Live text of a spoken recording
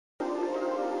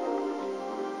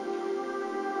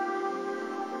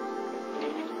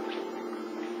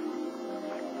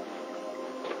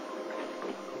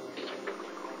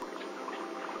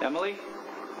Emily?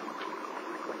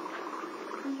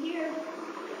 I'm here.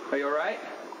 Are you all right?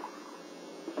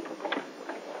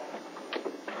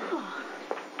 Oh.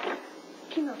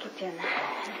 Chemo kicked in.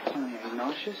 Are you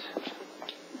nauseous?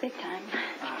 Big time.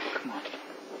 Oh, come on.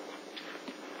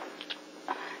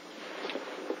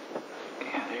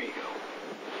 Yeah, there you go.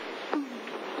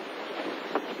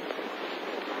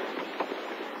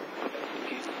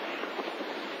 Okay.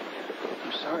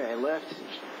 I'm sorry I left.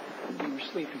 You were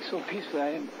sleeping so peacefully,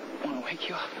 I didn't want to wake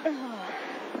you up. Oh,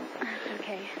 that's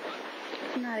okay.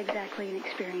 It's not exactly an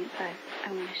experience I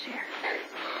want to share.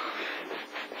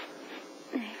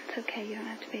 Hey, it's okay. You don't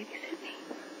have to babysit me.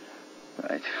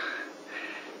 Right.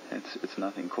 It's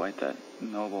nothing quite that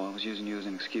noble. I was using you as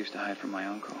an excuse to hide from my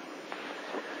uncle.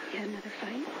 You had another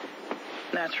fight?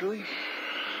 Naturally.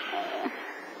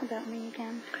 About me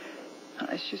again?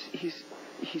 It's just, he's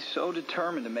so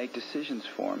determined to make decisions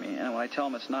for me. And when I tell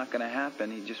him it's not going to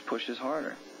happen, he just pushes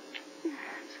harder. I'm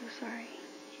so sorry.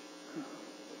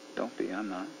 Don't be, I'm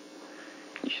not.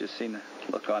 You should have seen the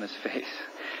look on his face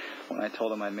when I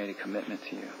told him I'd made a commitment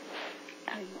to you.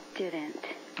 Oh, you didn't?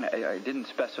 I didn't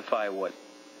specify what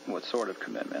sort of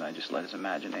commitment. I just let his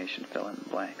imagination fill in the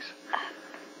blanks.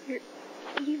 You're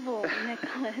evil,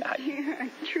 Nikolas. You're a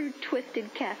true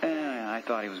twisted cat. I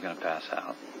thought he was going to pass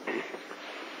out.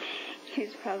 He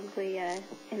was probably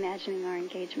imagining our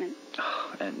engagement.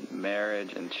 Oh, and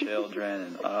marriage and children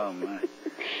and oh my.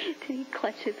 Did he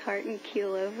clutch his heart and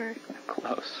keel over?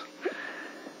 Close.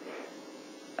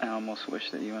 I almost wish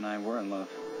that you and I were in love.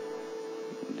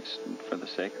 Just for the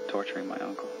sake of torturing my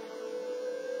uncle.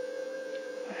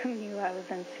 Who knew I was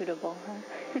unsuitable,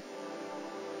 huh?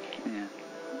 Yeah.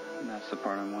 And that's the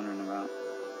part I'm wondering about.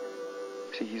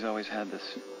 See, he's always had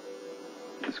this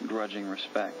grudging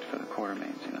respect for the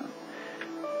Quartermains, you know.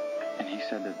 And he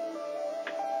said that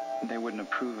they wouldn't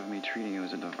approve of me treating you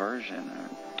as a diversion.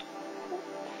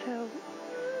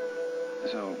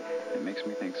 So it makes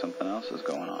me think something else is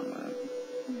going on with it.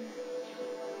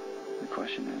 The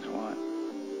question is what?